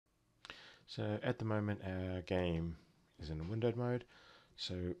So at the moment our game is in windowed mode,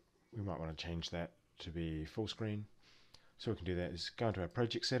 so we might want to change that to be full screen. So we can do that is go into our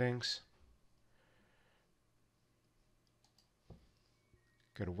project settings,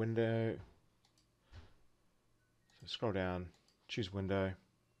 go to window, so scroll down, choose window,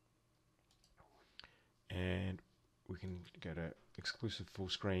 and we can go to exclusive full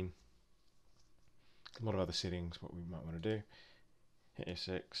screen. A lot of other settings what we might want to do. Hit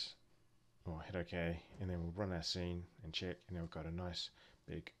F6 or hit OK, and then we'll run our scene and check, and now we've got a nice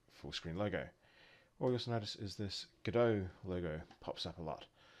big full screen logo. What we also notice is this Godot logo pops up a lot,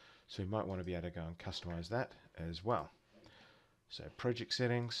 so we might want to be able to go and customize that as well. So project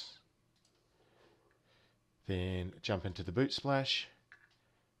settings, then jump into the boot splash.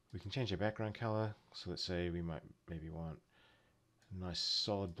 We can change our background color, so let's say we might maybe want a nice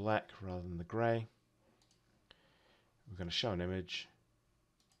solid black rather than the grey. We're going to show an image,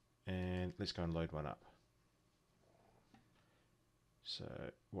 and let's go and load one up. So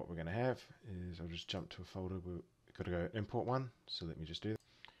what we're going to have is, I'll just jump to a folder, we've got to go import one, so let me just do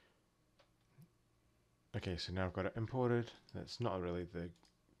that. Okay, so now I've got it imported. That's not really the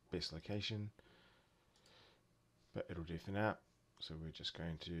best location, but it'll do for now. So we're just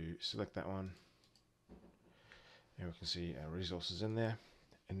going to select that one, and we can see our resources in there.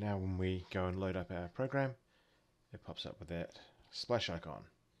 And now when we go and load up our program, it pops up with that splash icon.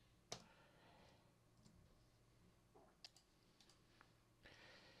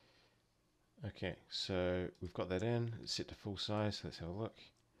 Okay, so we've got that in, it's set to full size, so let's have a look.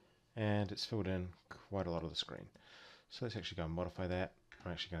 And it's filled in quite a lot of the screen. So let's actually go and modify that.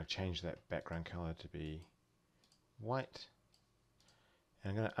 I'm actually going to change that background color to be white.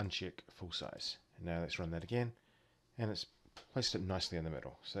 And I'm going to uncheck full size. And now let's run that again. And it's placed it nicely in the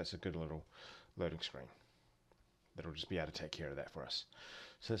middle. So that's a good little loading screen. That'll just be able to take care of that for us.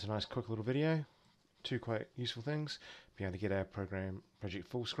 So that's a nice quick little video. Two quite useful things. Be able to get our project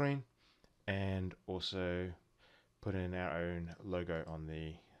full screen, and also put in our own logo on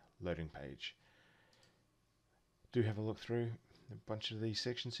the loading page. Do have a look through a bunch of these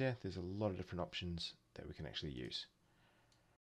sections here. There's a lot of different options that we can actually use.